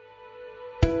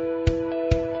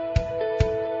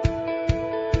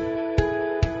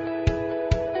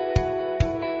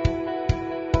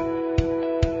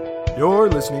You're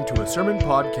listening to a sermon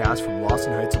podcast from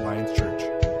Lawson Heights Alliance Church.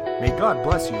 May God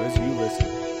bless you as you listen.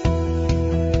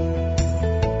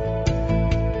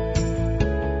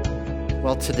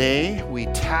 Well, today we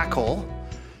tackle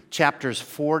chapters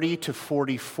 40 to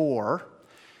 44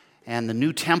 and the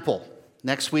new temple.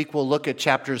 Next week we'll look at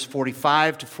chapters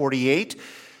 45 to 48,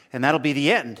 and that'll be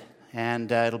the end.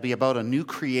 And it'll be about a new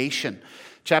creation.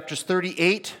 Chapters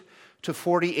 38 to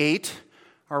 48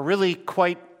 are really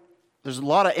there's a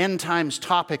lot of end times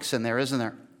topics in there, isn't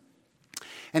there?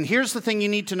 And here's the thing you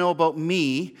need to know about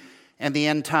me and the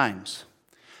end times.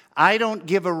 I don't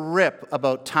give a rip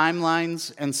about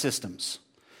timelines and systems.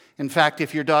 In fact,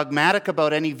 if you're dogmatic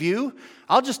about any view,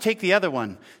 I'll just take the other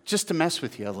one just to mess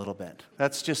with you a little bit.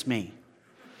 That's just me.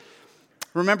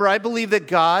 Remember, I believe that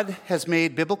God has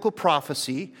made biblical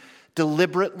prophecy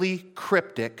deliberately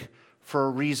cryptic for a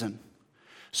reason,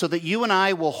 so that you and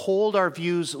I will hold our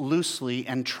views loosely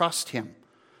and trust Him.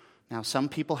 Now, some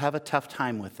people have a tough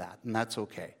time with that, and that's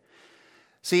okay.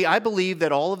 See, I believe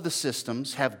that all of the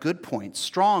systems have good points,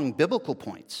 strong biblical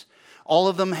points. All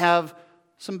of them have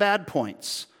some bad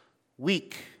points,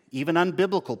 weak, even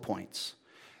unbiblical points.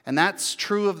 And that's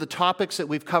true of the topics that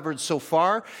we've covered so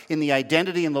far in the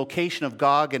identity and location of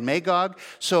Gog and Magog.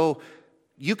 So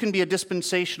you can be a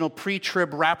dispensational,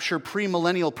 pre-trib, rapture,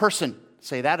 pre-millennial person.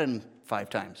 Say that in 5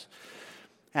 times.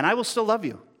 And I will still love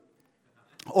you.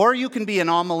 Or you can be an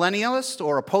all-millennialist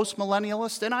or a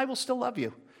post-millennialist, and I will still love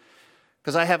you.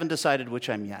 Because I haven't decided which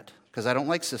I'm yet. Because I don't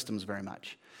like systems very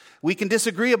much. We can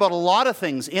disagree about a lot of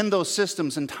things in those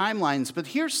systems and timelines, but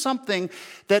here's something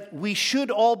that we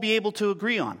should all be able to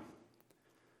agree on.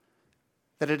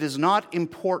 That it is not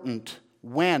important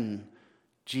when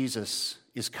Jesus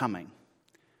is coming,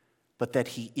 but that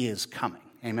He is coming.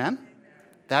 Amen?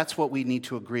 That's what we need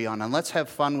to agree on, and let's have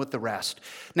fun with the rest.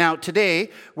 Now,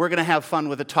 today, we're going to have fun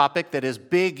with a topic that is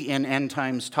big in end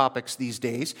times topics these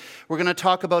days. We're going to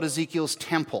talk about Ezekiel's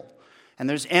temple, and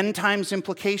there's end times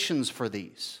implications for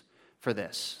this.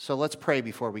 So let's pray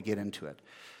before we get into it.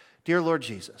 Dear Lord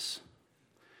Jesus,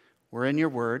 we're in your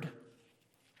word.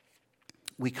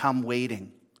 We come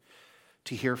waiting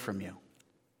to hear from you.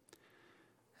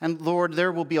 And Lord,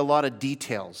 there will be a lot of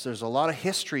details. There's a lot of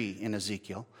history in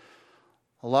Ezekiel.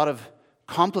 A lot of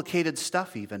complicated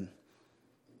stuff even.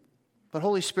 But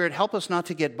Holy Spirit, help us not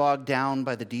to get bogged down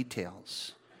by the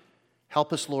details.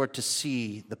 Help us, Lord, to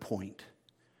see the point.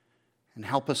 And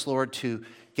help us, Lord, to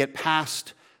get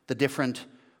past the different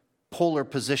polar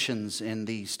positions in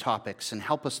these topics. And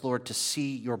help us, Lord, to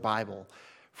see your Bible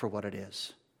for what it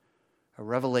is. A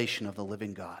revelation of the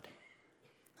living God.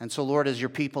 And so, Lord, as your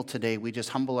people today, we just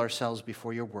humble ourselves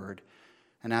before your word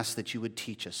and ask that you would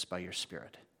teach us by your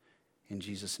Spirit. In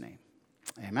Jesus' name,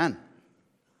 amen.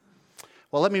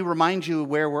 Well, let me remind you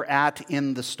where we're at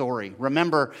in the story.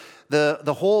 Remember,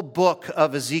 the whole book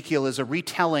of Ezekiel is a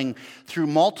retelling through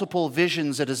multiple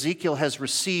visions that Ezekiel has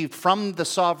received from the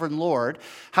sovereign Lord.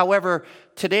 However,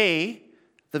 today,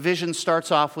 the vision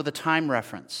starts off with a time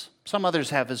reference. Some others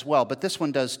have as well, but this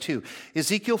one does too.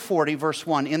 Ezekiel 40, verse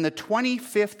 1, in the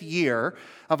 25th year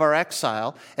of our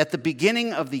exile, at the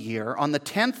beginning of the year, on the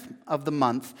 10th of the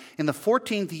month, in the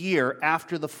 14th year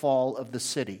after the fall of the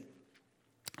city.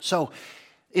 So,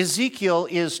 Ezekiel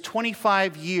is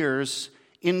 25 years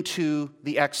into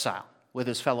the exile with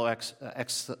his fellow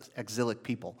exilic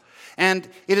people. And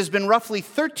it has been roughly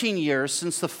 13 years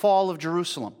since the fall of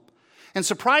Jerusalem. And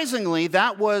surprisingly,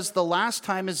 that was the last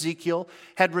time Ezekiel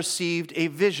had received a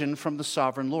vision from the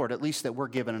sovereign Lord, at least that we're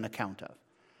given an account of.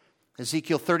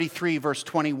 Ezekiel 33, verse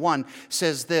 21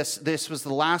 says this was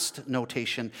the last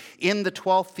notation. In the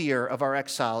 12th year of our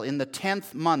exile, in the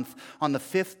 10th month, on the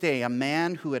 5th day, a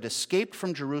man who had escaped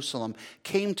from Jerusalem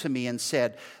came to me and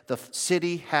said, the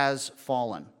city has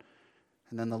fallen.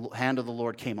 And then the hand of the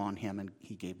Lord came on him and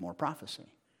he gave more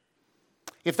prophecy.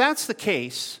 If that's the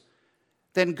case,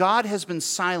 then God has been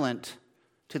silent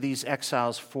to these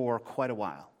exiles for quite a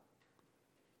while.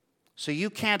 So you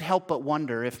can't help but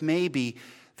wonder if maybe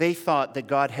they thought that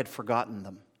God had forgotten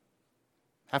them.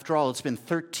 After all, it's been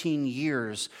 13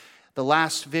 years. The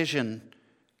last vision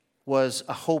was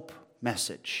a hope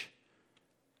message.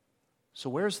 So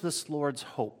where's this Lord's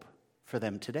hope for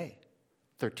them today,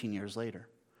 13 years later?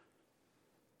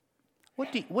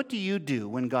 What do you do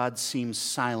when God seems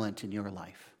silent in your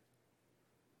life?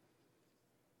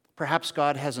 Perhaps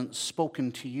God hasn't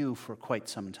spoken to you for quite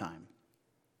some time.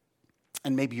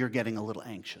 And maybe you're getting a little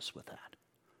anxious with that.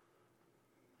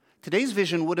 Today's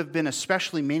vision would have been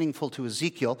especially meaningful to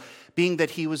Ezekiel, being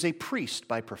that he was a priest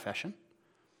by profession.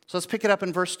 So let's pick it up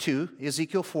in verse 2,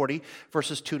 Ezekiel 40,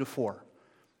 verses 2 to 4.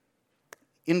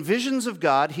 In visions of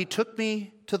God, he took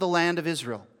me to the land of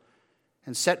Israel.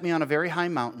 and set me on a very high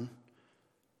mountain,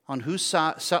 on whose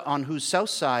south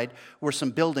side were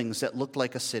some buildings that looked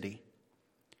like a city.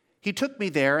 He took me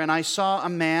there, and I saw a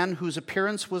man whose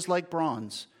appearance was like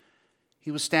bronze. He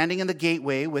was standing in the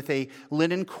gateway with a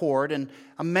linen cord and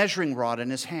a measuring rod in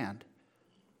his hand.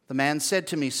 The man said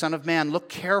to me, "Son of man, look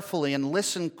carefully and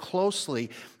listen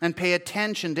closely and pay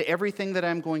attention to everything that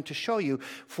I'm going to show you,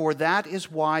 for that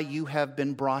is why you have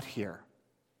been brought here."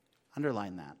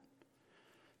 Underline that.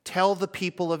 Tell the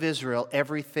people of Israel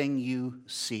everything you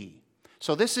see.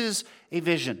 So this is a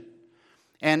vision.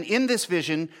 And in this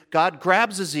vision, God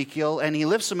grabs Ezekiel and he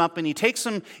lifts him up and he takes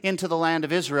him into the land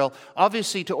of Israel,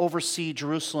 obviously to oversee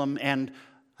Jerusalem and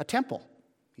a temple.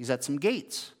 He's at some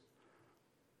gates.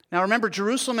 Now remember,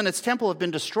 Jerusalem and its temple have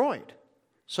been destroyed.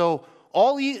 So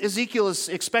all Ezekiel is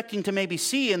expecting to maybe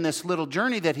see in this little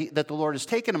journey that the Lord has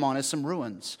taken him on is some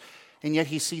ruins. And yet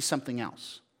he sees something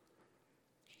else.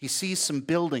 He sees some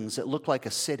buildings that look like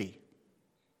a city.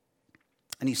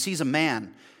 And he sees a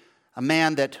man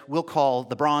that we'll call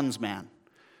the bronze man.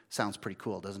 Sounds pretty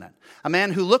cool, doesn't it? A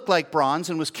man who looked like bronze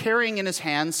and was carrying in his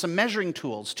hands some measuring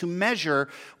tools to measure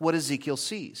what Ezekiel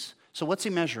sees. So what's he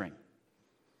measuring?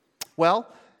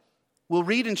 Well, we'll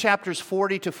read in chapters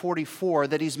 40 to 44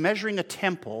 that he's measuring a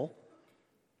temple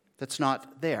that's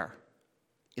not there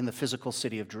in the physical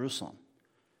city of Jerusalem.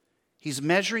 He's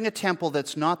measuring a temple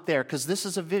that's not there because this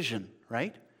is a vision,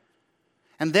 right?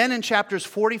 And then in chapters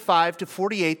 45 to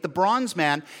 48, the bronze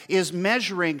man is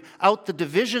measuring out the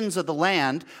divisions of the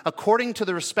land according to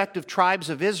the respective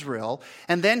tribes of Israel,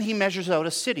 and then he measures out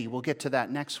a city. We'll get to that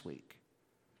next week.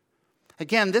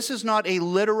 Again, this is not a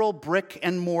literal brick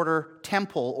and mortar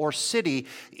temple or city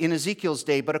in Ezekiel's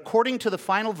day, but according to the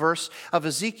final verse of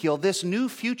Ezekiel, this new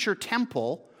future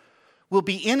temple will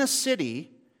be in a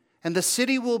city, and the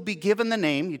city will be given the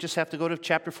name, you just have to go to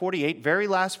chapter 48, very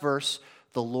last verse,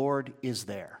 "The Lord is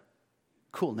there."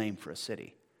 Cool name for a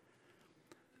city.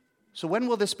 So when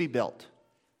will this be built?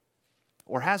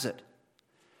 Or has it?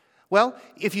 Well,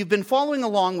 if you've been following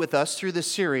along with us through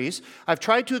this series, I've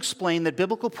tried to explain that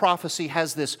biblical prophecy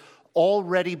has this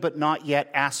already but not yet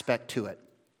aspect to it.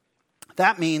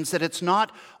 That means that it's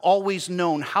not always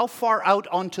known how far out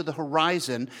onto the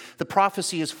horizon the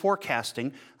prophecy is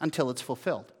forecasting until it's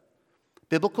fulfilled.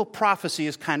 Biblical prophecy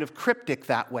is kind of cryptic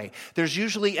that way. There's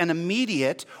usually an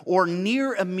immediate or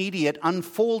near immediate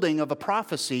unfolding of a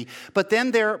prophecy, but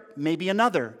then there may be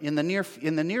another in the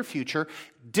near future,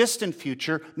 distant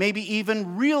future, maybe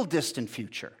even real distant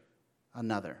future,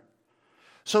 another.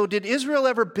 So did Israel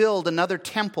ever build another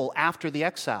temple after the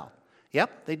exile?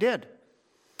 Yep, they did.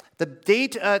 The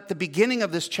date at the beginning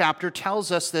of this chapter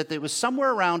tells us that it was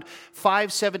somewhere around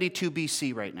 572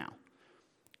 BC right now,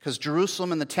 because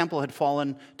Jerusalem and the temple had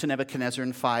fallen to Nebuchadnezzar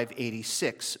in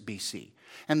 586 BC.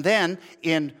 And then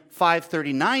in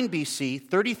 539 BC,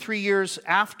 33 years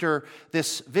after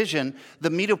this vision,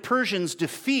 the Medo-Persians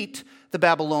defeat the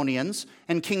Babylonians,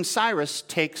 and King Cyrus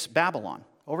takes Babylon,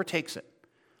 overtakes it.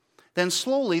 Then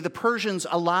slowly the Persians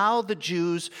allow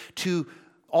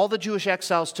all the Jewish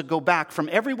exiles to go back from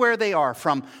everywhere they are,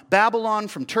 from Babylon,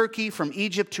 from Turkey, from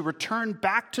Egypt, to return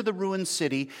back to the ruined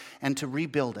city and to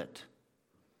rebuild it.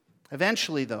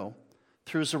 Eventually, though,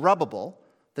 through Zerubbabel,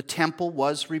 the temple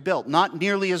was rebuilt. Not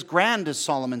nearly as grand as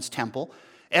Solomon's temple.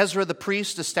 Ezra the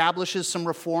priest establishes some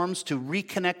reforms to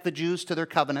reconnect the Jews to their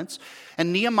covenants,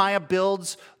 and Nehemiah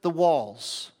builds the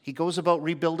walls. He goes about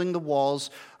rebuilding the walls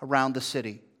around the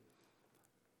city.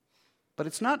 But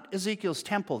it's not Ezekiel's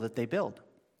temple that they build.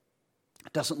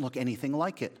 It doesn't look anything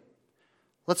like it.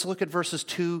 Let's look at verse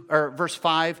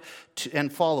 5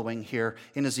 and following here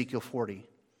in Ezekiel 40.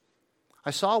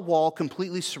 I saw a wall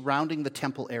completely surrounding the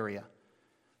temple area.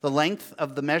 The length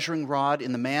of the measuring rod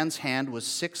in the man's hand was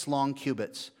 6 long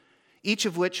cubits, each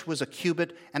of which was a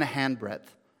cubit and a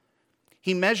handbreadth.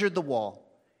 He measured the wall.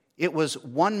 It was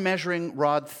 1 measuring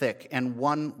rod thick and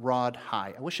 1 rod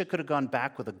high. I wish I could have gone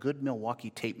back with a good Milwaukee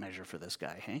tape measure for this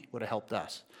guy. Hey? Would have helped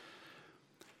us.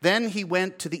 Then he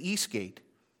went to the east gate.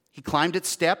 He climbed its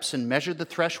steps and measured the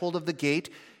threshold of the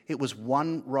gate. It was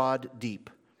 1 rod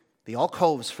deep. The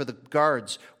alcoves for the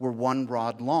guards were 1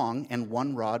 rod long and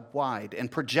 1 rod wide, and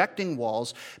projecting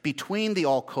walls between the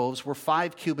alcoves were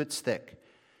 5 cubits thick.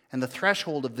 And the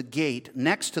threshold of the gate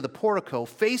next to the portico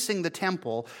facing the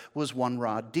temple was 1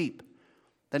 rod deep.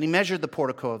 Then he measured the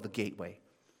portico of the gateway.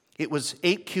 It was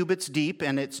 8 cubits deep,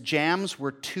 and its jambs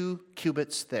were 2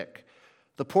 cubits thick.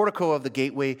 The portico of the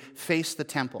gateway faced the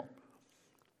temple.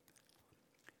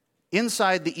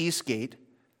 Inside the east gate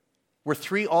were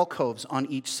 3 alcoves on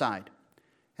each side,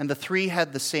 and the 3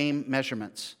 had the same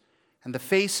measurements, and the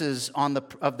faces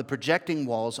of the projecting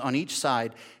walls on each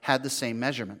side had the same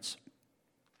measurements.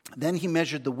 Then he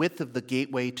measured the width of the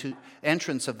gateway to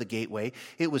entrance of the gateway.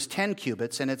 It was 10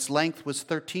 cubits, and its length was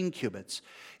 13 cubits.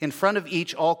 In front of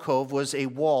each alcove was a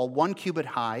wall 1 cubit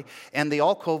high, and the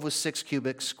alcove was 6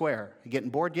 cubits square. You getting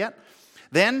bored yet?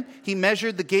 Then he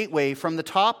measured the gateway from the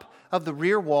top of the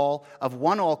rear wall of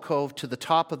one alcove to the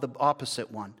top of the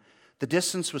opposite one. The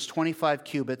distance was 25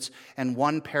 cubits and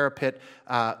one parapet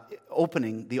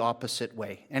opening the opposite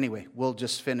way. Anyway, we'll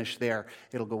just finish there.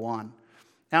 It'll go on.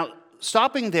 Now,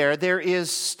 stopping there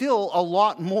is still a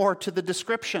lot more to the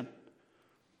description.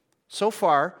 So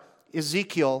far,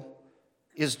 Ezekiel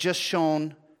is just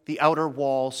shown the outer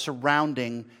wall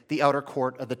surrounding the outer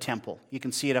court of the temple. You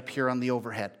can see it up here on the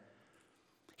overhead.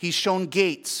 He's shown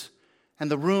gates and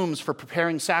the rooms for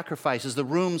preparing sacrifices, the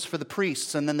rooms for the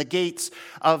priests, and then the gates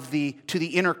to the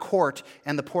inner court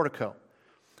and the portico.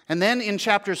 And then in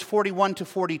chapters 41 to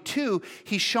 42,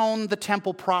 he's shown the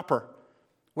temple proper,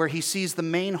 where he sees the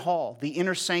main hall, the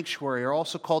inner sanctuary, or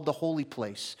also called the holy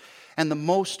place, and the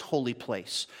most holy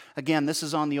place. Again, this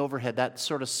is on the overhead. That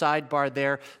sort of sidebar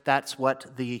there, that's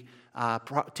what the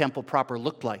temple proper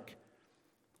looked like.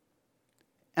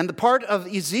 And the part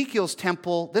of Ezekiel's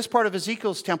temple, this part of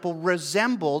Ezekiel's temple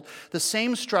resembled the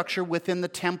same structure within the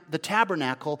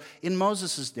tabernacle in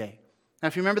Moses' day. Now,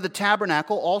 if you remember, the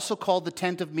tabernacle, also called the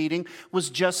tent of meeting, was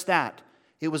just that.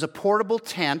 It was a portable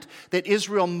tent that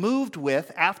Israel moved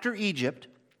with after Egypt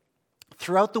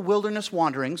throughout the wilderness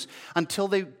wanderings until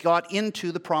they got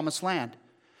into the promised land.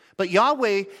 But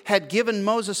Yahweh had given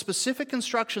Moses specific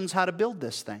instructions how to build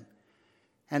this thing.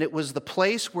 And it was the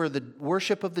place where the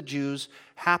worship of the Jews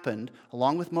happened,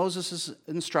 along with Moses'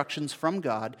 instructions from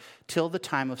God, till the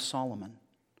time of Solomon.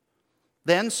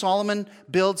 Then Solomon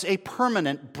builds a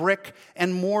permanent brick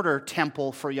and mortar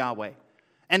temple for Yahweh.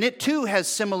 And it too has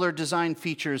similar design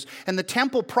features. And the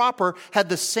temple proper had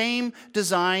the same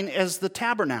design as the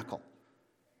tabernacle,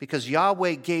 because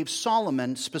Yahweh gave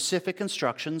Solomon specific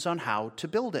instructions on how to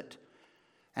build it.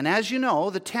 And as you know,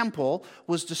 the temple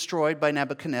was destroyed by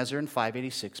Nebuchadnezzar in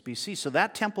 586 BC. So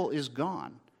that temple is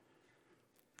gone.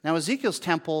 Now Ezekiel's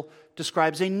temple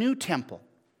describes a new temple.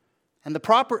 And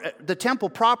the temple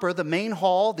proper, the main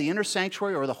hall, the inner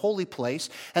sanctuary or the holy place,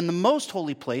 and the most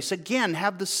holy place, again,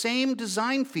 have the same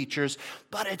design features,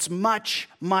 but it's much,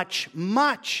 much,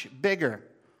 much bigger.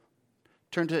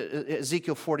 Turn to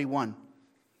Ezekiel 41.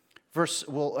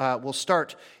 We'll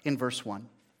start in verse 1.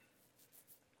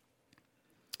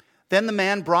 Then the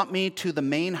man brought me to the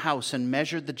main house and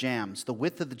measured the jambs. The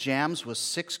width of the jambs was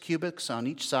 6 cubits on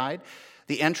each side.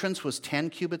 The entrance was 10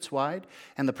 cubits wide,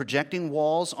 and the projecting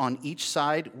walls on each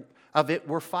side of it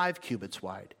were 5 cubits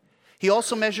wide. He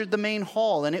also measured the main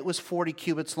hall, and it was 40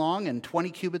 cubits long and 20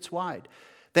 cubits wide.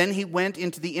 Then he went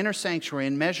into the inner sanctuary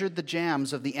and measured the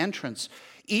jambs of the entrance.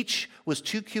 Each was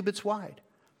 2 cubits wide.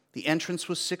 The entrance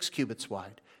was 6 cubits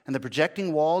wide, and the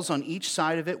projecting walls on each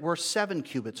side of it were 7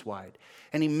 cubits wide.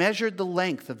 And he measured the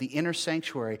length of the inner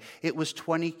sanctuary. It was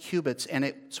 20 cubits, and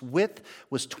its width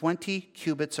was 20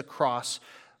 cubits across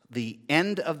the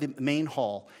end of the main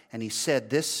hall. And he said,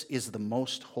 "This is the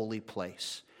most holy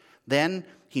place." Then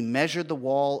he measured the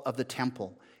wall of the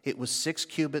temple. It was 6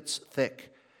 cubits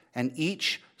thick, and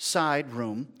each side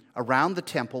room around the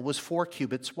temple was 4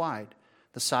 cubits wide.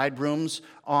 The side rooms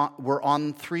were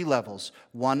on 3 levels,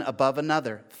 one above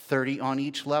another, 30 on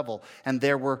each level. And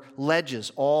there were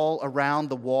ledges all around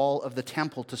the wall of the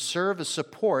temple to serve as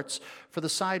supports for the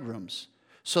side rooms,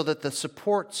 so that the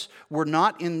supports were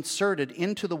not inserted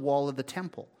into the wall of the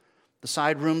temple. The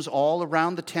side rooms all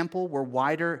around the temple were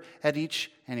wider at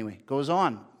each. Anyway, goes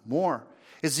on, more.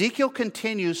 Ezekiel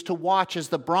continues to watch as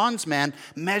the bronze man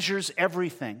measures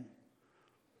everything.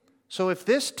 So if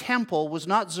this temple was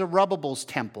not Zerubbabel's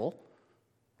temple,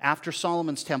 after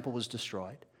Solomon's temple was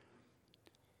destroyed,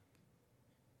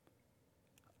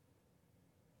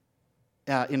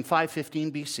 in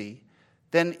 515 BC,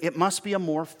 then it must be a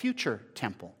more future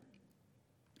temple.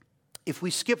 If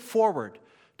we skip forward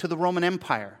to the Roman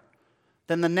Empire,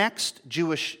 then the next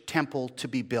Jewish temple to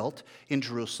be built in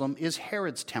Jerusalem is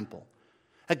Herod's temple.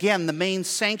 Again, the main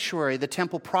sanctuary, the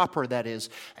temple proper, that is,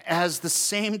 has the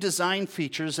same design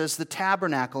features as the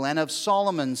tabernacle and of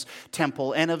Solomon's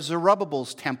temple and of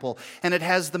Zerubbabel's temple. And it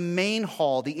has the main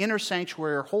hall, the inner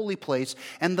sanctuary or holy place,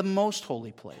 and the most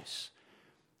holy place.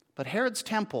 But Herod's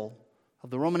temple of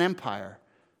the Roman Empire,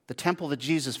 the temple that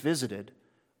Jesus visited,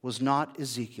 was not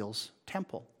Ezekiel's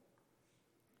temple.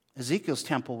 Ezekiel's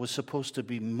temple was supposed to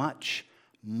be much,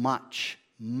 much,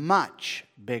 much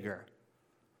bigger.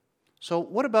 So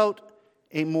what about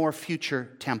a more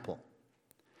future temple?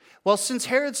 Well, since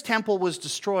Herod's temple was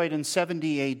destroyed in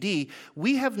 70 AD,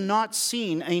 we have not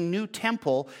seen a new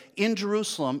temple in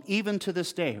Jerusalem even to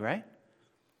this day, right?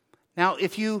 Now,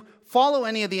 if you follow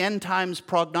any of the end times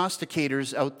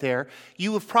prognosticators out there,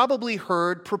 you have probably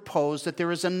heard proposed that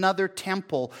there is another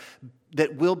temple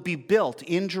that will be built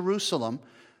in Jerusalem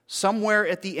somewhere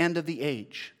at the end of the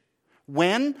age.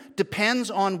 When?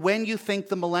 Depends on when you think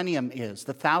the millennium is,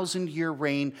 the 1,000-year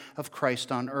reign of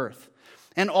Christ on earth.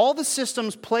 And all the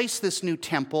systems place this new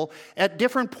temple at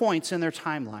different points in their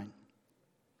timeline.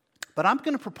 But I'm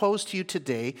going to propose to you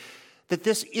today that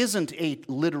this isn't a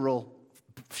literal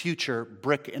future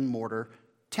brick and mortar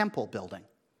temple building.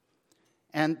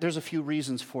 And there's a few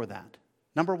reasons for that.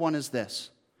 Number one is this.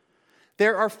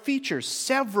 There are features,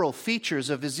 several features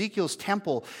of Ezekiel's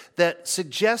temple that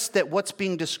suggest that what's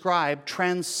being described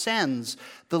transcends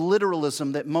the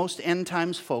literalism that most end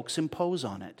times folks impose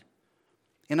on it.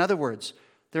 In other words,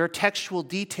 there are textual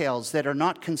details that are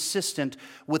not consistent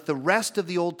with the rest of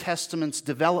the Old Testament's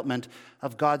development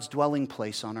of God's dwelling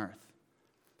place on earth.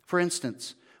 For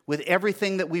instance, with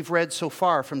everything that we've read so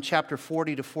far from chapter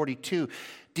 40 to 42,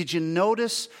 did you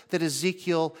notice that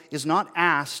Ezekiel is not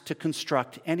asked to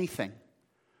construct anything?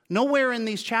 Nowhere in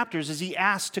these chapters is he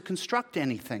asked to construct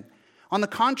anything. On the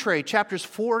contrary, chapter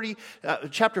 40,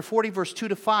 verse 2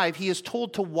 to 5, he is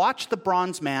told to watch the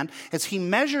bronze man as he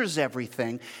measures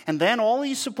everything, and then all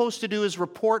he's supposed to do is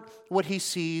report what he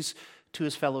sees to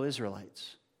his fellow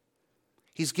Israelites.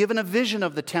 He's given a vision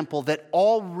of the temple that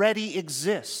already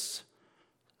exists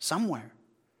somewhere.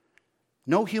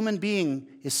 No human being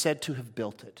is said to have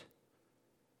built it.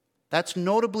 That's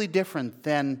notably different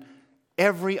than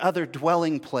every other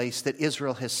dwelling place that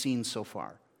Israel has seen so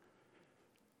far.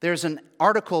 There's an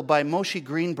article by Moshe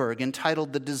Greenberg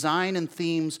entitled "The Design and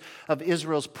Themes of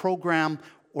Israel's Program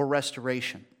or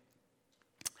Restoration,"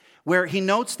 where he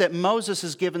notes that Moses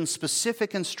is given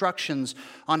specific instructions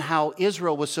on how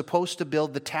Israel was supposed to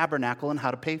build the tabernacle and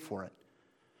how to pay for it.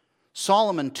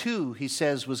 Solomon, too, he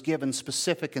says, was given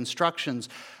specific instructions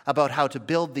about how to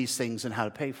build these things and how to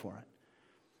pay for it.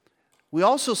 We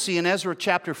also see in Ezra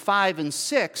chapter 5 and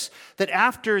 6 that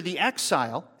after the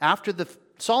exile, after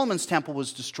Solomon's temple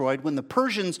was destroyed, when the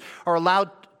Persians allowed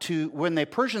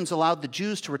the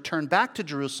Jews to return back to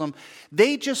Jerusalem,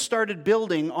 they just started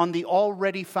building on the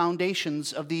already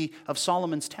foundations of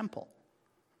Solomon's temple.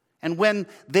 And when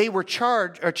they were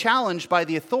challenged by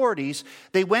the authorities,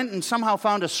 they went and somehow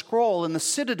found a scroll in the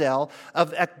citadel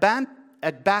of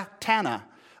Ecbatana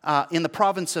in the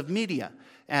province of Media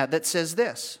that says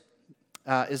this.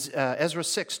 Ezra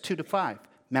 6, 2 to 5.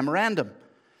 Memorandum.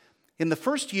 In the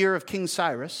first year of King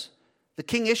Cyrus, the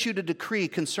king issued a decree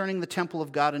concerning the temple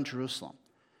of God in Jerusalem.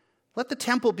 Let the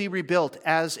temple be rebuilt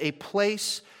as a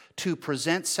place to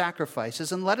present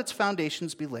sacrifices, and let its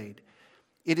foundations be laid.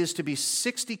 It is to be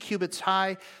 60 cubits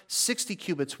high, 60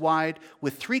 cubits wide,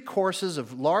 with 3 courses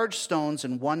of large stones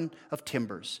and 1 of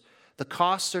timbers. The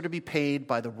costs are to be paid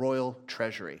by the royal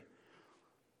treasury.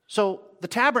 So the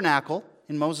tabernacle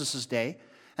in Moses' day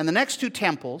and the next 2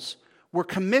 temples were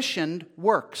commissioned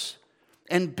works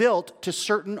and built to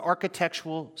certain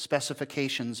architectural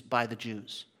specifications by the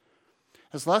Jews.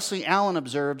 As Leslie Allen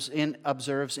observes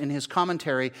in his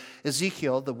commentary,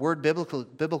 Ezekiel, the Word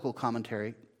Biblical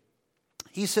Commentary,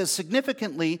 he says,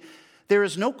 significantly, there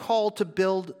is no call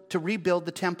to rebuild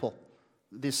the temple,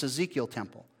 this Ezekiel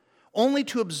temple, only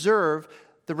to observe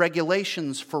the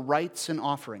regulations for rites and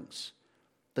offerings.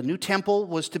 The new temple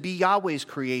was to be Yahweh's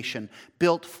creation,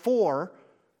 built for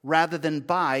rather than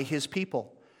by his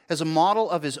people, as a model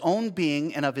of his own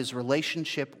being and of his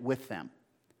relationship with them.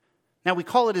 Now, we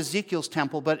call it Ezekiel's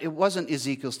temple, but it wasn't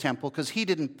Ezekiel's temple because he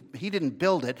didn't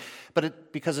build it,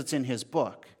 but because it's in his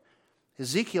book.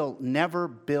 Ezekiel never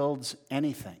builds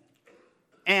anything.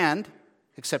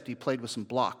 Except he played with some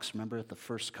blocks, remember the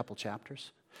first couple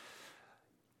chapters?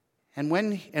 And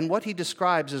what he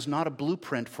describes is not a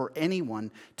blueprint for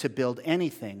anyone to build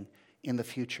anything in the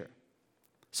future.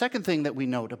 Second thing that we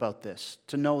note about this,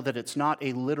 to know that it's not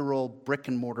a literal brick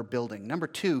and mortar building. Number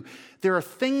 2, there are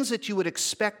things that you would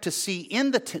expect to see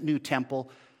in the new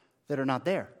temple that are not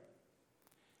there.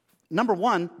 Number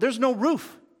 1, there's no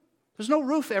roof. There's no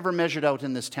roof ever measured out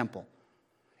in this temple.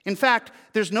 In fact,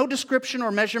 there's no description or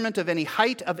measurement of any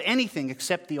height of anything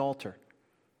except the altar.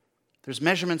 There's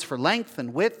measurements for length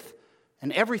and width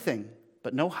and everything,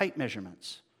 but no height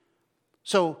measurements.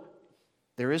 So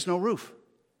there is no roof.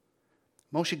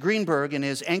 Moshe Greenberg, in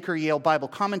his Anchor Yale Bible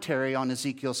commentary on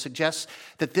Ezekiel, suggests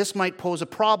that this might pose a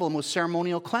problem with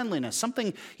ceremonial cleanliness,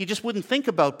 something you just wouldn't think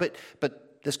about, but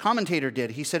this commentator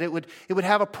did. He said it would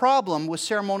have a problem with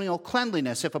ceremonial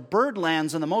cleanliness. If a bird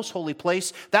lands in the most holy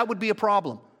place, that would be a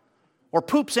problem. or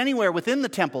poops anywhere within the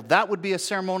temple, that would be a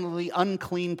ceremonially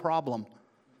unclean problem.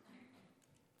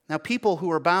 Now, people who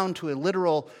are bound to a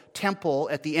literal temple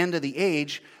at the end of the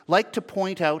age like to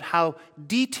point out how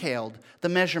detailed the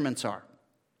measurements are.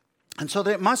 And so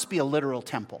there must be a literal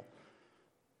temple.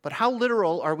 But how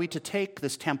literal are we to take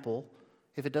this temple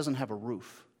if it doesn't have a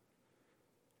roof?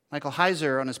 Michael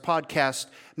Heiser on his podcast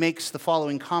makes the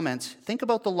following comments. Think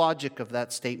about the logic of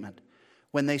that statement.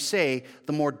 When they say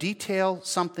the more detail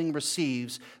something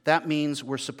receives, that means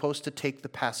we're supposed to take the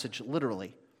passage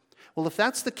literally. Well, if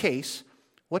that's the case,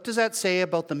 what does that say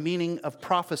about the meaning of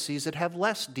prophecies that have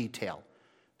less detail?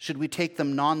 Should we take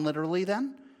them non-literally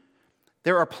then?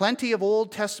 There are plenty of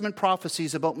Old Testament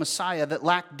prophecies about Messiah that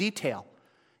lack detail.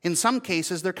 In some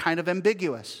cases, they're kind of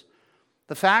ambiguous.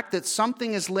 The fact that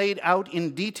something is laid out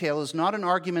in detail is not an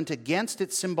argument against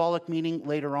its symbolic meaning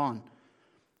later on,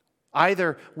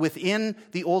 either within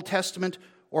the Old Testament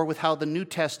or with how the New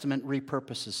Testament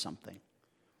repurposes something.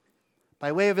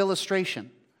 By way of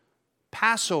illustration,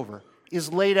 Passover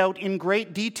is laid out in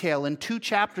great detail in 2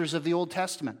 chapters of the Old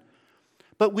Testament.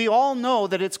 But we all know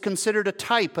that it's considered a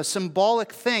type, a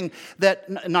symbolic thing,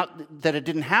 that not that it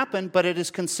didn't happen, but it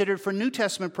is considered for New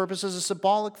Testament purposes a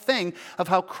symbolic thing of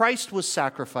how Christ was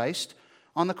sacrificed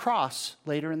on the cross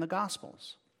later in the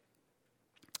Gospels.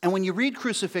 And when you read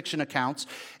crucifixion accounts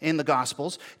in the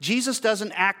Gospels, Jesus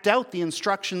doesn't act out the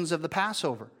instructions of the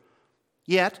Passover.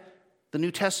 Yet, the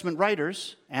New Testament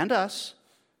writers, and us,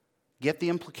 get the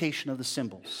implication of the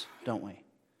symbols, don't we?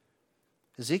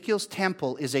 Ezekiel's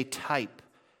temple is a type.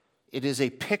 It is a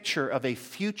picture of a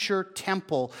future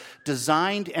temple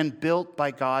designed and built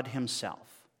by God himself.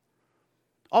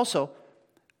 Also,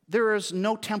 there are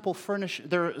some temple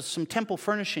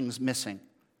furnishings missing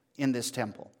in this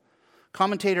temple.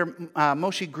 Commentator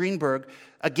Moshe Greenberg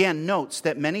again notes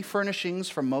that many furnishings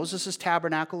from Moses'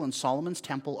 tabernacle and Solomon's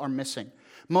temple are missing.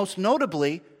 Most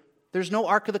notably, there's no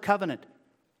Ark of the Covenant.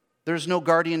 There's no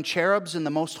guardian cherubs in the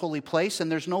most holy place,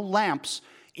 and there's no lamps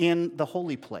in the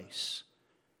holy place.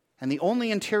 And the only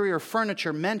interior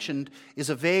furniture mentioned is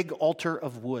a vague altar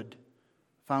of wood,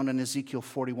 found in Ezekiel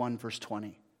 41, verse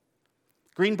 20.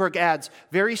 Greenberg adds,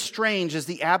 very strange is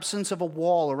the absence of a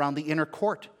wall around the inner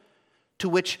court, to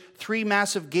which 3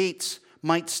 massive gates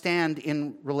might stand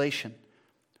in relation.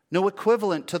 No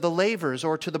equivalent to the lavers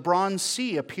or to the bronze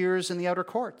sea appears in the outer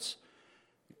courts.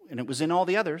 And it was in all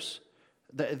the others,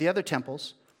 the other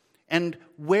temples. And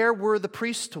where were the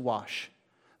priests to wash?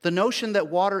 The notion that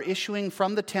water issuing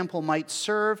from the temple might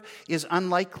serve is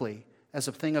unlikely as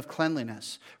a thing of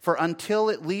cleanliness. For until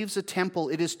it leaves the temple,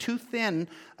 it is too thin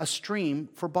a stream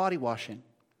for body washing.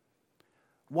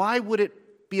 Why would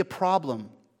it be a problem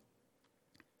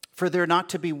for there not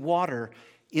to be water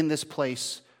in this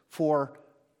place for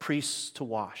priests to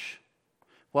wash?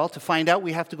 Well, to find out,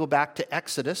 we have to go back to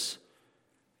Exodus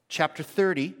chapter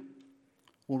 30.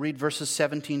 We'll read verses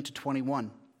 17 to 21.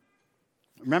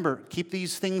 Remember, keep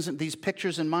these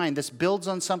pictures in mind. This builds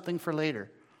on something for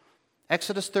later.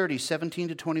 Exodus 30, 17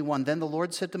 to 21. Then the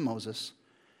Lord said to Moses,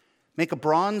 make a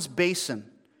bronze basin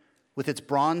with its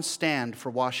bronze stand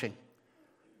for washing.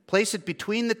 Place it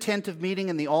between the tent of meeting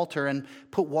and the altar and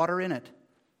put water in it.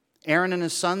 Aaron and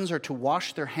his sons are to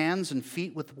wash their hands and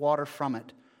feet with water from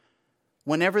it.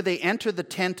 Whenever they enter the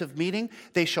tent of meeting,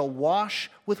 they shall wash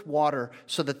with water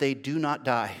so that they do not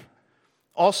die.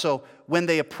 Also, when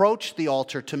they approach the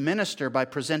altar to minister by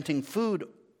presenting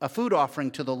a food offering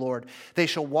to the Lord, they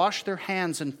shall wash their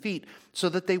hands and feet so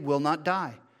that they will not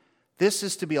die. This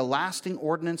is to be a lasting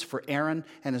ordinance for Aaron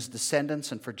and his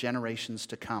descendants and for generations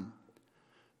to come.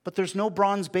 But there's no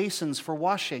bronze basins for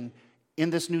washing in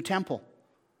this new temple.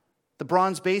 The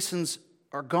bronze basins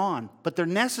are gone, but they're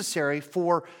necessary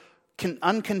for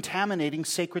uncontaminating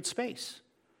sacred space.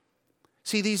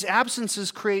 See, these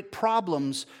absences create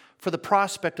problems for the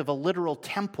prospect of a literal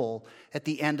temple at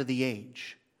the end of the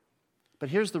age. But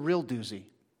here's the real doozy.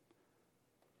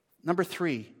 Number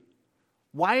 3,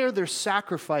 why are there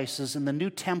sacrifices in the new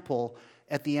temple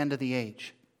at the end of the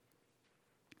age?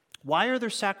 Why are there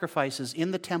sacrifices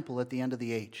in the temple at the end of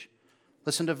the age?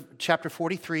 Listen to chapter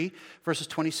 43, verses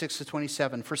 26 to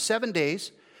 27. For 7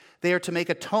 days they are to make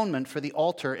atonement for the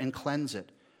altar and cleanse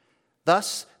it.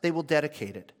 Thus they will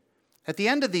dedicate it. At the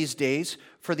end of these days,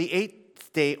 for the 8th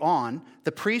day on,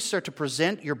 the priests are to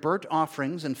present your burnt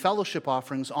offerings and fellowship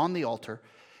offerings on the altar,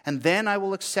 and then I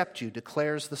will accept you,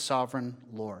 declares the sovereign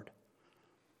Lord.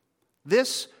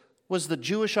 This was the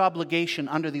Jewish obligation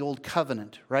under the Old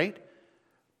Covenant, right?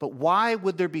 But why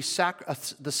would there be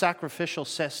the sacrificial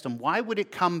system? Why would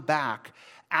it come back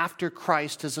after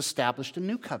Christ has established a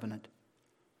new covenant?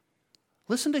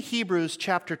 Listen to Hebrews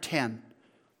chapter 10.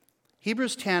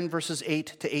 Hebrews 10, verses 8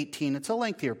 to 18. It's a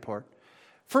lengthier part.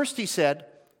 First, he said,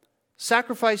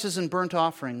 sacrifices and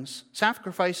offerings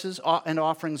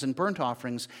and burnt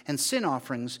offerings and sin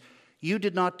offerings you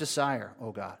did not desire,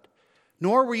 O God,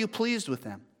 nor were you pleased with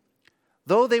them.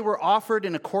 Though they were offered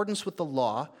in accordance with the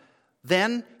law,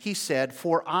 then he said,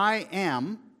 here I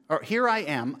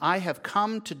am, I have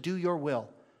come to do your will.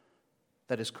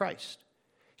 That is Christ.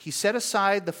 He set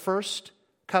aside the first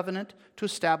covenant to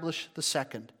establish the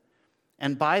second.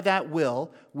 And by that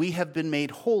will, we have been made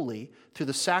holy through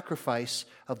the sacrifice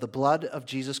of the blood of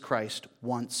Jesus Christ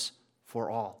once for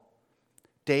all.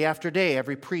 Day after day,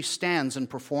 every priest stands and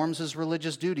performs his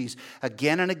religious duties.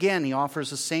 Again and again, he offers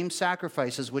the same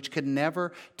sacrifices which can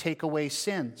never take away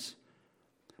sins.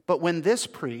 But when this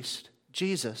priest,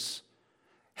 Jesus,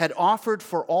 had offered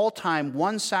for all time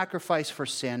one sacrifice for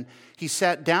sin, he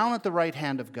sat down at the right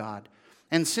hand of God.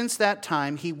 And since that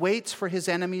time, he waits for his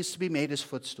enemies to be made his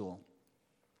footstool.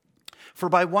 For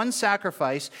by one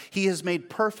sacrifice, he has made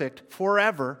perfect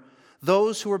forever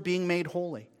those who are being made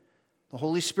holy. The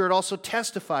Holy Spirit also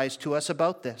testifies to us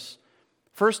about this.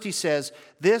 First, he says,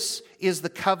 this is the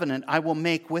covenant I will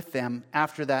make with them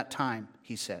after that time,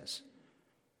 he says.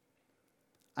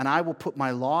 And I will put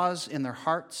my laws in their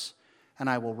hearts, and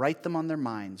I will write them on their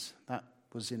minds. That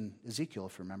was in Ezekiel,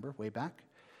 if you remember, way back.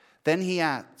 Then he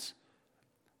adds,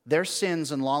 their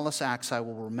sins and lawless acts I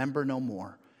will remember no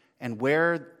more. And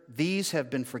where these have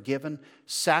been forgiven,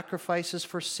 sacrifices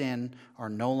for sin are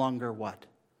no longer what?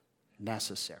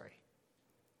 Necessary.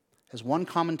 As one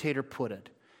commentator put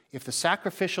it, if the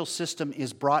sacrificial system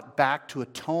is brought back to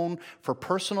atone for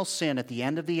personal sin at the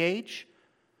end of the age,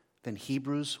 then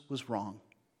Hebrews was wrong.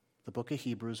 The book of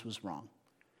Hebrews was wrong.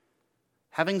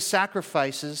 Having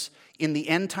sacrifices in the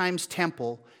end times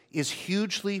temple is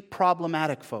hugely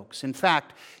problematic, folks. In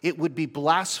fact, it would be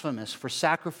blasphemous for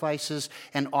sacrifices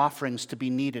and offerings to be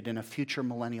needed in a future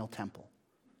millennial temple.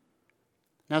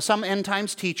 Now, some end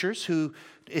times teachers who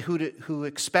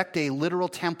expect a literal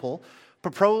temple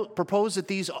propose that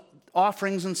these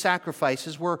offerings and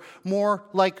sacrifices were more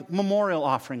like memorial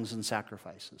offerings and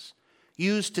sacrifices,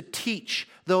 used to teach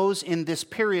those in this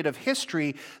period of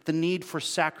history the need for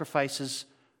sacrifices,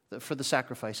 for the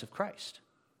sacrifice of Christ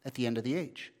at the end of the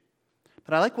age.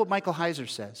 But I like what Michael Heiser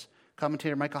says.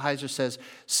 Commentator Michael Heiser says,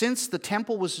 since the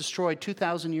temple was destroyed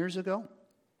 2,000 years ago,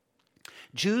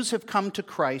 Jews have come to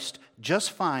Christ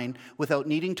just fine without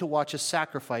needing to watch a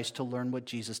sacrifice to learn what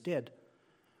Jesus did.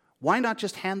 Why not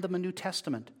just hand them a New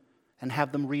Testament and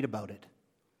have them read about it?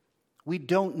 We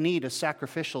don't need a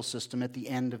sacrificial system at the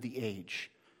end of the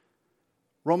age.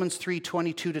 Romans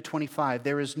 3:22-25,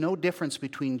 there is no difference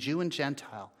between Jew and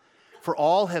Gentile, for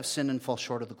all have sinned and fall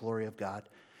short of the glory of God,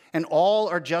 and all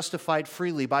are justified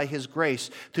freely by his grace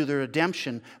through the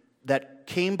redemption that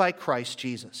came by Christ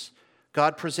Jesus.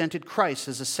 God presented Christ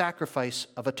as a sacrifice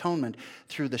of atonement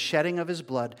through the shedding of his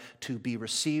blood to be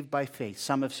received by faith.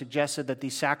 Some have suggested that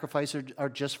these sacrifices are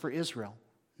just for Israel.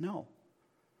 No.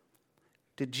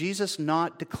 Did Jesus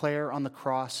not declare on the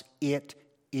cross, it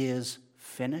is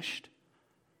finished?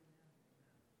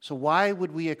 So why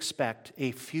would we expect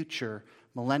a future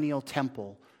millennial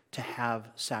temple to have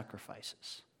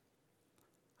sacrifices?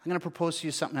 I'm going to propose to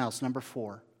you something else, number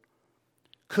 4.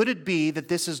 Could it be that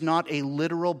this is not a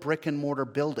literal brick and mortar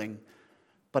building,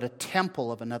 but a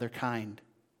temple of another kind?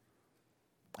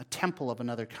 A temple of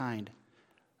another kind.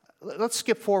 Let's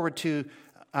skip forward to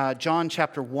John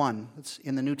chapter 1. It's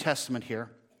in the New Testament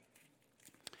here.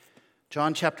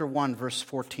 John chapter 1, verse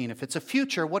 14. If it's a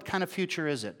future, what kind of future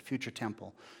is it? Future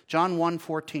temple. John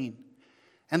 1:14.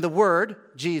 And the Word,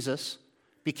 Jesus,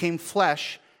 became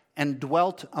flesh and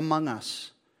dwelt among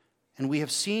us. And we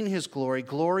have seen his glory.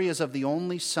 Glory is of the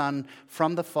only Son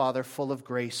from the Father, full of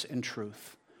grace and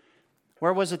truth.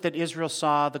 Where was it that Israel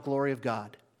saw the glory of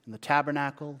God? In the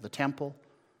tabernacle, the temple?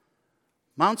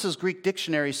 Mounce's Greek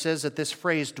dictionary says that this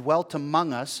phrase, dwelt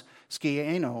among us,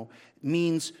 skieno,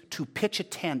 means to pitch a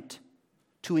tent,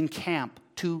 to encamp,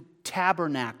 to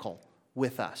tabernacle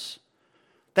with us.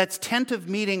 That's tent of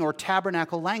meeting or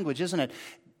tabernacle language, isn't it?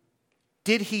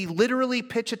 Did he literally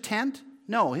pitch a tent?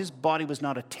 No, his body was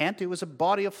not a tent. It was a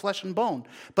body of flesh and bone.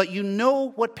 But you know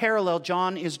what parallel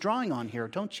John is drawing on here,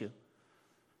 don't you?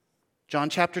 John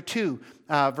chapter 2,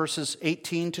 verses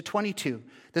 18-22.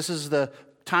 This is the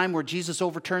time where Jesus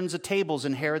overturns the tables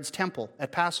in Herod's temple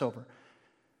at Passover.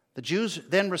 The Jews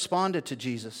then responded to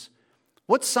Jesus,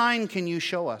 "What sign can you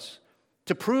show us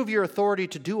to prove your authority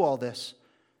to do all this?"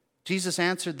 Jesus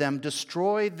answered them,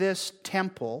 "Destroy this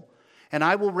temple, and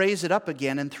I will raise it up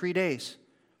again in 3 days."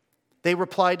 They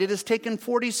replied, "It has taken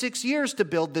 46 years to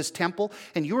build this temple,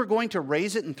 and you are going to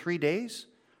raise it in 3 days?"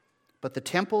 But the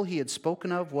temple he had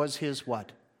spoken of was his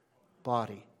what?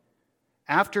 Body.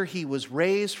 After he was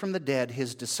raised from the dead,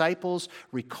 his disciples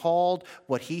recalled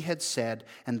what he had said,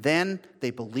 and then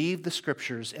they believed the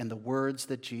scriptures and the words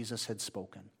that Jesus had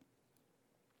spoken.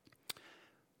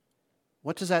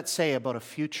 What does that say about a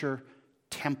future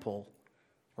temple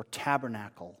or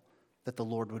tabernacle that the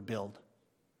Lord would build?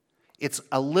 It's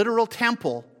a literal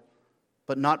temple,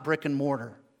 but not brick and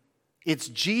mortar. It's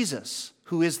Jesus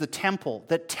who is the temple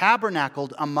that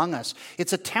tabernacled among us.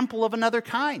 It's a temple of another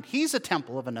kind. He's a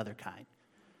temple of another kind.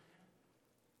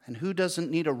 And who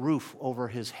doesn't need a roof over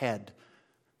his head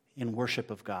in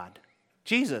worship of God?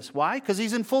 Jesus. Why? Because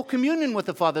he's in full communion with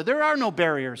the Father. There are no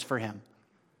barriers for him.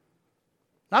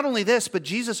 Not only this, but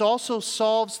Jesus also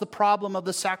solves the problem of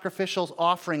the sacrificial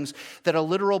offerings that a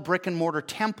literal brick and mortar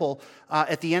temple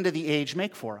at the end of the age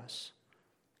make for us.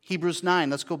 Hebrews 9,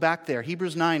 let's go back there.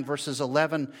 Hebrews 9, verses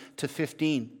 11 to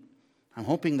 15. I'm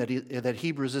hoping that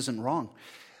Hebrews isn't wrong.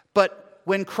 But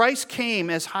when Christ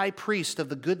came as high priest of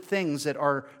the good things that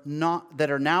are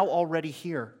now already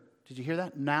here. Did you hear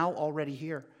that? Now already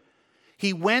here.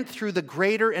 He went through the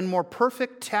greater and more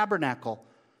perfect tabernacle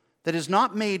that is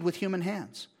not made with human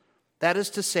hands. That is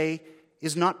to say,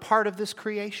 is not part of this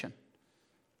creation.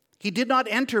 He did not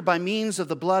enter by means of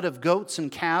the blood of goats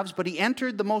and calves, but he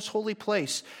entered the most holy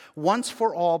place once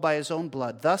for all by his own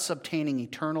blood, thus obtaining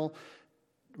eternal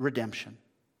redemption.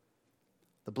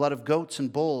 The blood of goats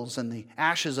and bulls and the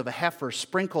ashes of a heifer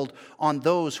sprinkled on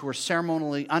those who were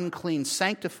ceremonially unclean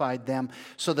sanctified them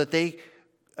so that they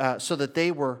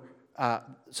are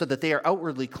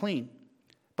outwardly clean.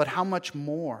 But how much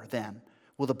more then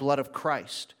will the blood of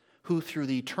Christ, who through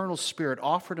the eternal Spirit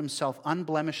offered himself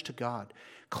unblemished to God,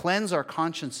 cleanse our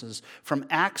consciences from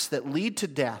acts that lead to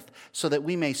death so that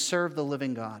we may serve the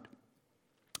living God?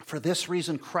 For this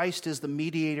reason, Christ is the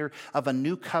mediator of a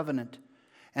new covenant,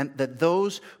 and that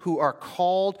those who are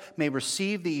called may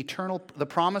receive the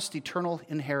promised eternal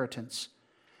inheritance,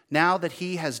 now that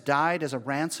he has died as a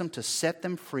ransom to set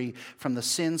them free from the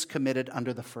sins committed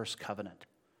under the first covenant.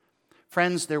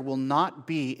 Friends, there will not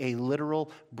be a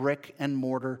literal brick and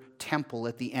mortar temple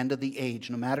at the end of the age,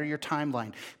 no matter your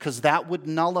timeline, because that would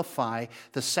nullify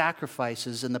the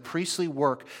sacrifices and the priestly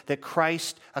work that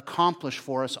Christ accomplished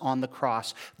for us on the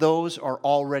cross. Those are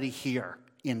already here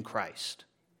in Christ.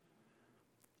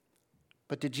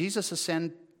 But didn't Jesus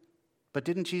ascend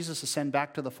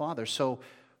back to the Father? So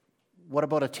what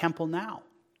about a temple now?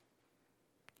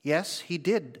 Yes, he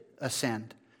did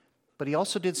ascend. But he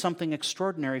also did something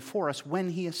extraordinary for us when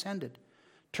he ascended.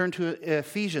 Turn to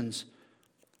Ephesians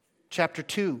chapter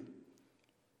 2,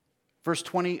 verse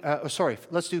 20.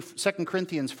 Let's do 2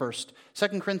 Corinthians first.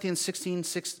 2 Corinthians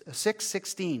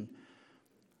 6:16.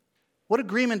 What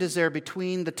agreement is there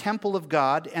between the temple of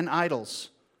God and idols?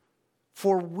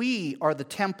 For we are the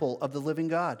temple of the living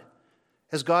God.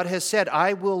 As God has said,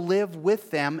 I will live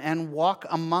with them and walk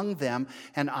among them,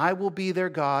 and I will be their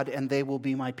God, and they will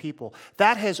be my people.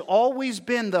 That has always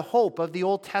been the hope of the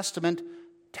Old Testament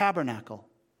tabernacle.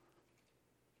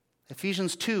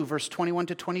 Ephesians 2, verse 21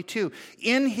 to 22.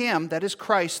 In him, that is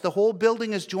Christ, the whole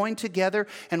building is joined together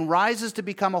and rises to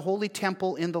become a holy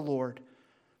temple in the Lord.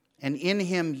 And in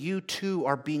him you too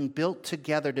are being built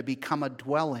together to become a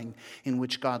dwelling in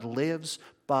which God lives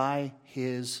by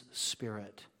his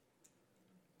Spirit.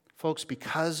 Folks,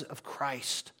 because of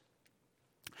Christ,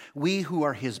 we who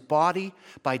are his body,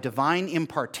 by divine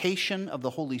impartation of the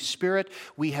Holy Spirit,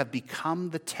 we have become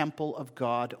the temple of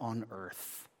God on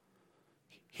earth,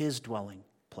 his dwelling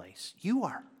place. You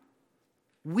are.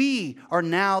 We are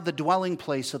now the dwelling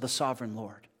place of the sovereign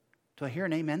Lord. Do I hear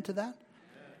an amen to that?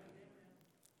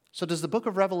 So does the book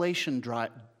of Revelation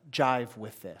jive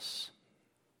with this?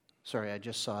 Sorry, I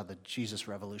just saw the Jesus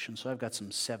Revolution, so I've got some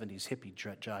 70s hippie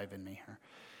jive in me here.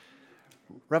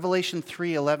 Revelation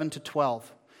 3:11 to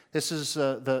 12. This is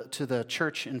to the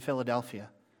church in Philadelphia.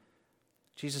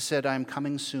 Jesus said, I am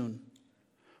coming soon.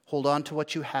 Hold on to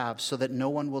what you have so that no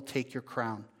one will take your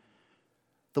crown.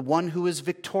 The one who is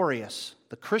victorious,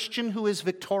 the Christian who is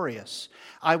victorious,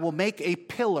 I will make a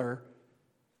pillar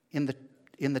in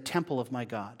the temple of my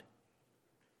God.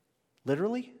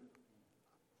 Literally?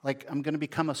 Like I'm going to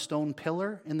become a stone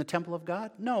pillar in the temple of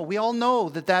God? No, we all know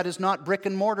that is not brick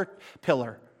and mortar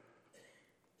pillar.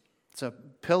 It's a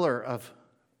pillar of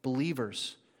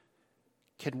believers.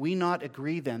 Can we not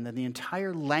agree then that the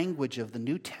entire language of the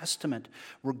New Testament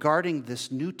regarding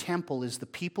this new temple is the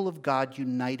people of God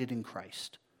united in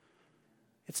Christ?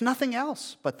 It's nothing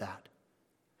else but that.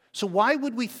 So why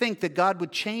would we think that God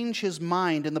would change his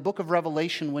mind in the book of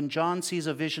Revelation when John sees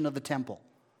a vision of the temple?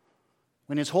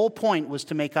 When his whole point was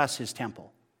to make us his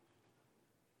temple.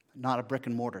 not a brick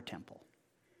and mortar temple.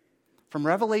 From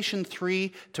Revelation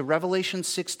 3 to Revelation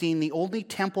 16, the only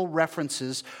temple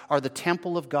references are the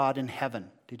temple of God in heaven.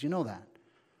 Did you know that?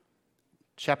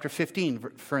 Chapter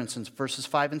 15, for instance, verses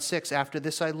 5 and 6. After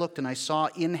this I looked, and I saw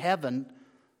in heaven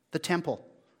the temple,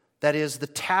 that is, the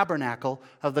tabernacle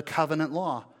of the covenant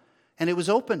law. And it was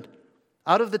opened.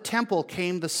 Out of the temple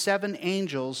came the 7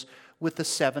 angels with the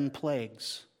 7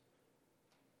 plagues.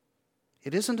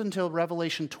 It isn't until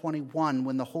Revelation 21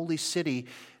 when the holy city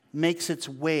makes its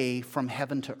way from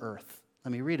heaven to earth.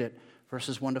 Let me read it,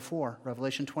 verses 1 to 4.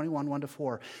 Revelation 21, 1 to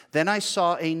 4. Then I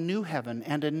saw a new heaven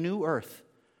and a new earth.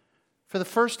 For the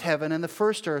first heaven and the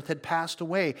first earth had passed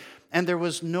away, and there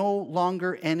was no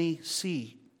longer any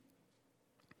sea.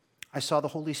 I saw the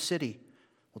holy city.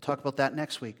 We'll talk about that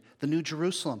next week. The New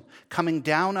Jerusalem, coming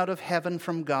down out of heaven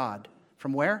from God.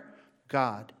 From where?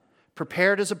 God.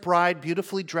 Prepared as a bride,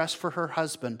 beautifully dressed for her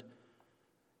husband.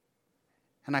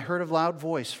 And I heard a loud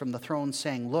voice from the throne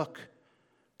saying, "Look,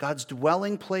 God's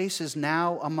dwelling place is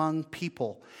now among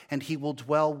people, and he will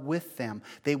dwell with them.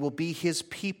 They will be his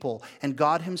people, and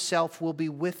God himself will be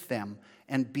with them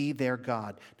and be their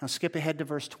God." Now skip ahead to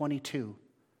verse 22.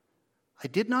 I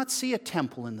did not see a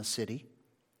temple in the city,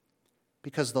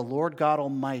 because the Lord God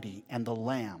Almighty and the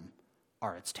Lamb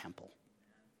are its temple.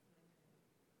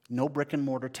 No brick and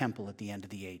mortar temple at the end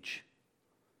of the age.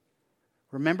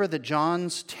 Remember that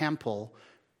John's temple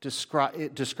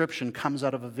description comes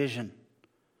out of a vision.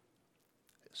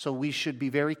 So we should be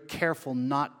very careful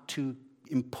not to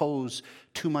impose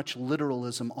too much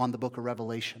literalism on the book of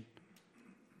Revelation.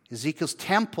 Ezekiel's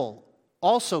temple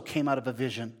also came out of a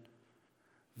vision.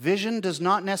 Vision does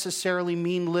not necessarily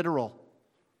mean literal.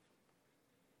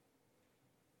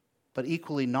 But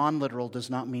equally, non-literal does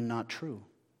not mean not true.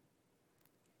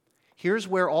 Here's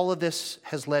where all of this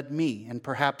has led me, and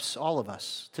perhaps all of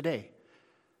us today.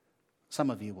 Some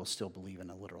of you will still believe in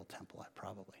a literal temple,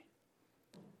 probably.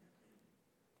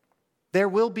 There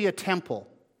will be a temple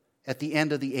at the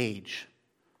end of the age,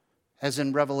 as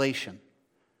in Revelation.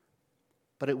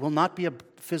 But it will not be a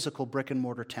physical brick and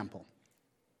mortar temple.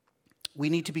 We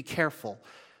need to be careful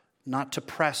not to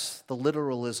press the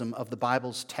literalism of the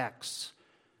Bible's texts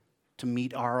to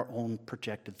meet our own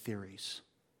projected theories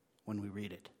when we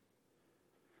read it.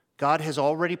 God has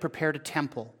already prepared a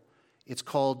temple. It's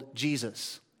called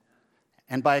Jesus.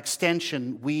 And by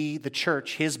extension, we, the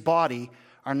church, his body,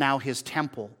 are now his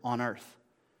temple on earth,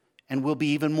 and will be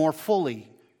even more fully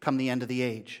come the end of the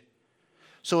age.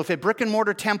 So if a brick and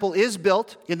mortar temple is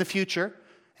built in the future,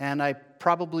 and I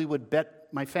probably would bet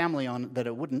my family on that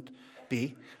it wouldn't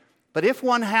be, but if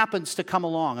one happens to come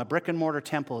along, a brick and mortar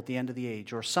temple at the end of the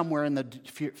age, or somewhere in the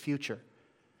future,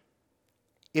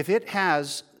 if it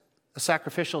has a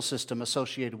sacrificial system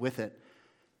associated with it,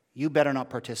 you better not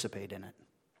participate in it,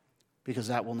 because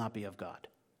that will not be of God.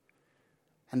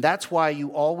 And that's why you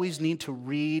always need to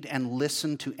read and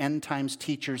listen to end times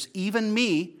teachers. Even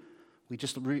me, we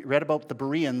just read about the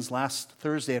Bereans last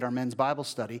Thursday at our men's Bible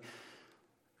study.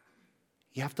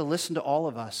 You have to listen to all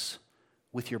of us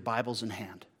with your Bibles in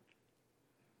hand.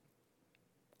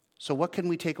 So what can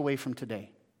we take away from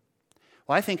today?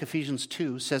 Well, I think Ephesians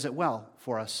 2 says it well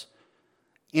for us.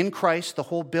 In Christ, the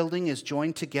whole building is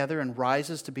joined together and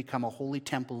rises to become a holy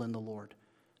temple in the Lord.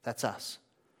 That's us.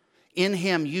 In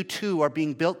him, you too are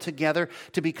being built together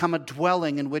to become a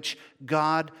dwelling in which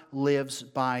God lives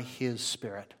by his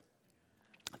Spirit.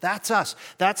 That's us.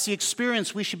 That's the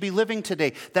experience we should be living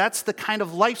today. That's the kind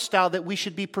of lifestyle that we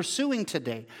should be pursuing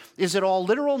today. Is it all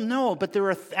literal? No, but there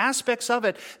are aspects of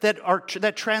it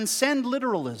that transcend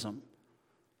literalism.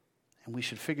 And we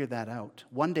should figure that out.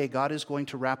 One day, God is going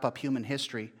to wrap up human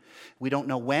history. We don't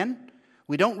know when.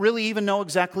 We don't really even know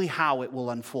exactly how it will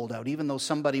unfold out, even though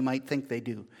somebody might think they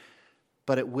do.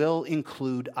 But it will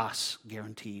include us,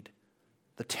 guaranteed,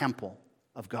 the temple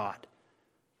of God.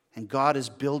 And God is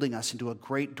building us into a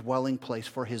great dwelling place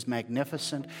for his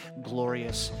magnificent,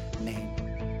 glorious name.